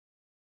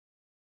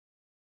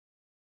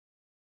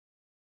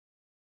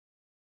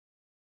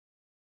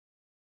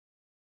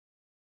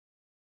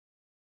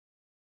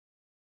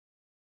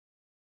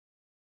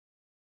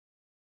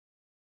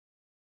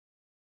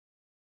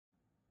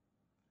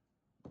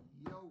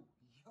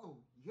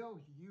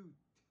Yo,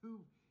 YouTube,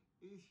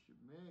 it's your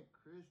man,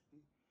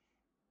 Christy,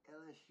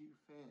 LSU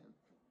fan,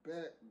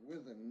 back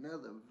with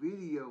another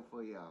video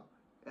for y'all,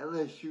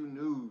 LSU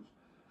news.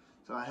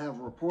 So I have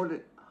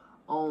reported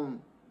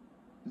on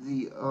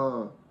the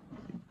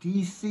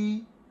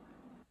DC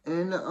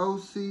and the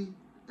OC,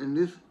 and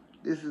this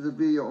is a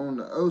video on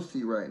the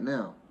OC right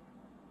now.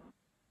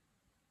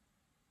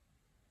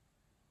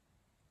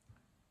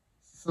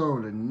 So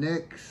the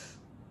next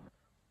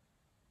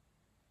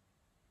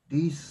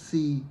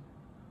DC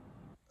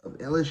of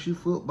LSU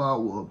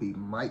football will be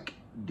Mike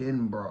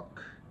Denbrock.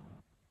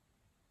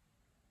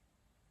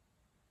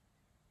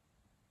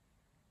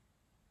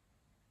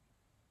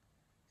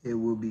 It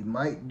will be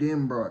Mike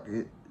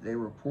Denbrock. They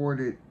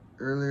reported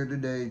earlier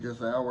today, just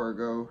an hour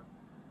ago,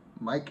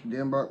 Mike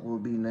Denbrock will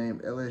be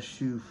named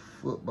LSU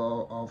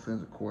football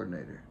offensive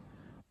coordinator.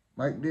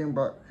 Mike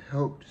Denbrock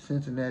helped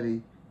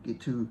Cincinnati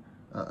get to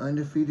an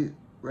undefeated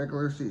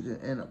regular season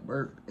and a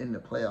berth in the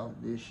playoffs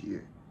this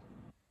year.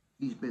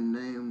 He's been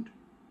named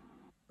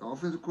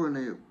offensive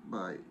coordinator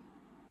by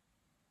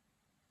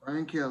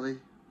Brian Kelly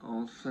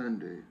on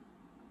Sunday.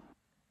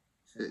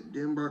 Said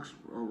Denbrock's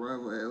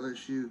arrival at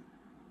LSU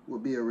will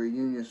be a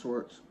reunion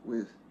sorts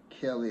with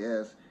Kelly,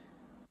 as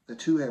the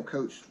two have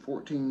coached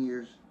 14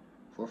 years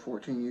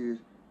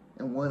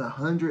and won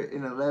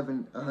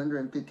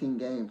 115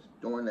 games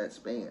during that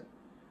span.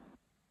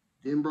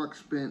 Denbrock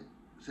spent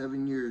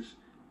 7 years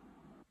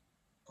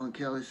on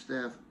Kelly's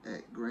staff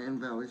at Grand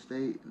Valley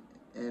State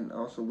and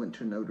also went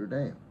to Notre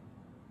Dame.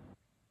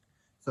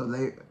 So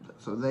they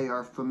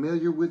are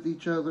familiar with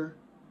each other,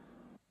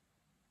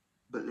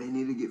 but they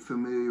need to get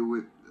familiar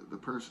with the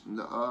person,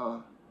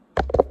 the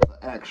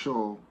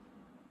actual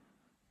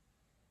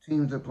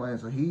teams they're playing.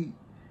 So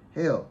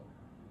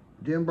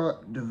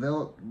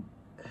Denbrock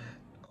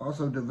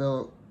also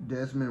developed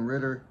Desmond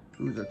Ridder,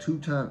 who's a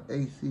two-time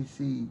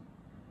AAC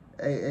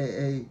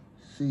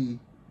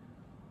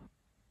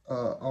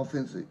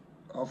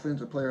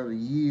offensive player of the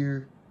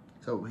year.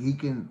 So he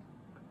can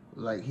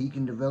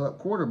develop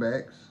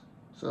quarterbacks.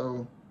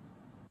 So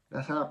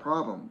that's our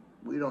problem.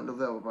 We don't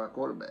develop our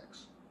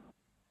quarterbacks.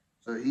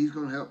 So he's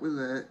going to help with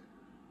that.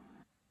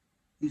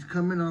 He's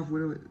coming off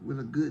with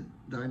a good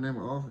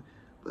dynamic offense.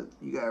 But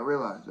you got to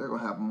realize they're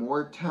going to have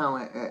more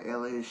talent at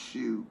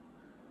LSU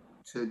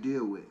to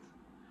deal with.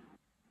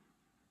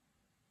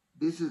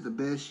 This is the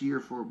best year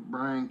for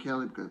Brian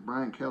Kelly because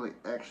Brian Kelly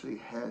actually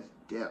has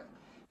depth.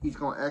 He's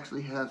going to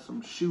actually have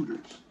some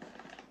shooters,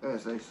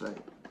 as they say.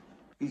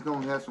 He's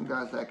going to have some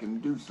guys that can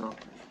do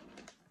something.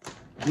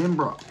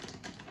 Denbrock,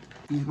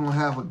 he's going to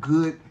have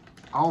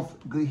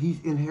he's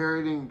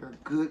inheriting a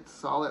good,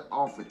 solid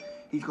offense.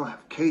 He's going to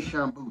have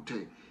Keishawn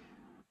Butte,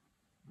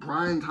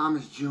 Brian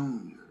Thomas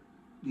Jr.,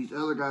 these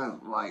other guys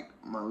like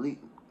Malik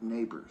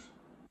Neighbors.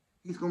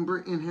 He's going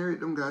to inherit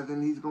them guys,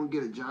 and he's going to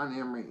get a John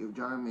Emery. If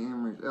John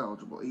Emery is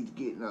eligible, he's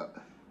getting a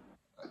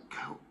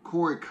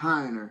Corey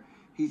Kiner.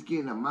 He's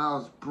getting a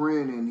Miles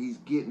Brennan. He's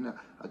getting a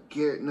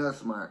Garrett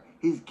Nussmeier.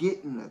 He's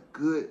getting a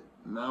good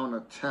amount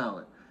of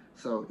talent.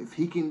 So if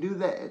he can do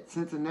that at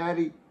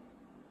Cincinnati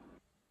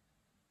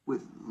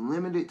with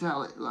limited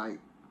talent, like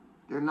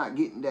they're not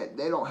getting that,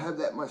 they don't have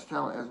that much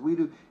talent as we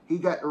do. He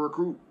got to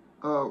recruit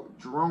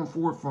Jerome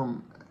Ford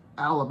from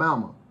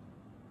Alabama.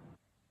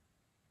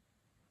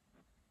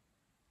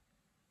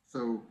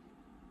 So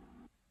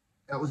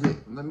that was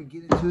it. Let me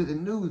get into the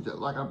news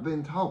like I've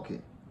been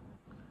talking.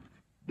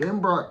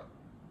 Denbrock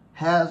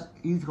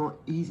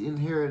he's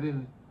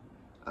inheriting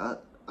a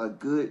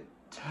good,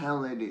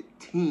 talented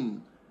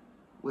team.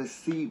 Let's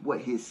see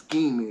what his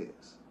scheme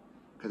is.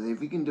 Because if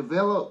he can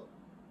develop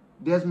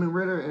Desmond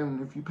Ridder, and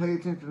if you pay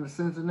attention to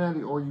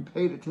Cincinnati or you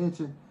paid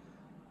attention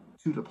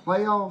to the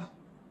playoffs,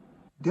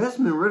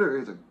 Desmond Ridder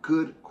is a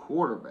good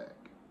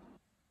quarterback.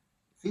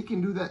 If he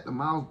can do that to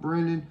Miles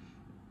Brennan,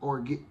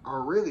 or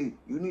really,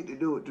 you need to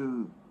do it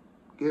to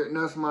Garrett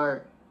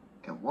Nussmeier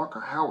and Walker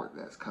Howard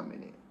that's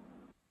coming in.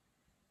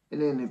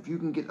 And then if you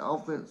can get the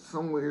offense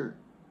somewhere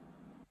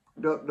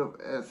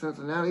productive as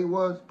Cincinnati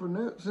was,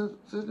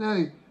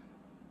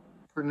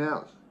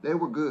 they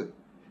were good.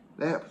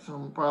 They had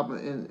some problem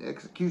in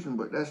execution,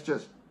 but that's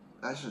just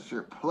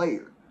your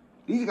player.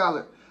 These guys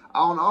are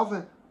on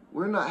offense.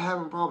 We're not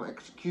having problem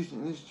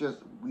execution. It's just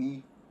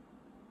we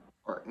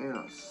are in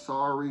a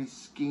sorry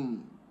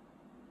scheme.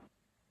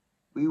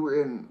 We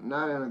were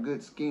not in a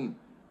good scheme.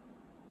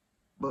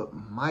 But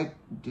Mike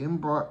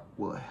Denbrock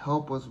will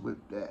help us with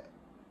that.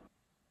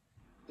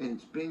 And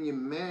it's been your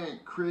man,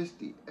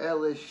 Christy,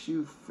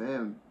 LSU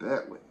fan,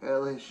 back with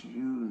LSU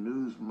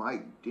news.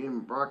 Mike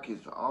Denbrock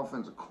is the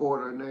offensive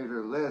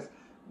coordinator. Let's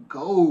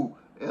go,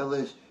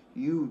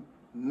 LSU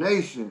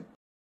Nation.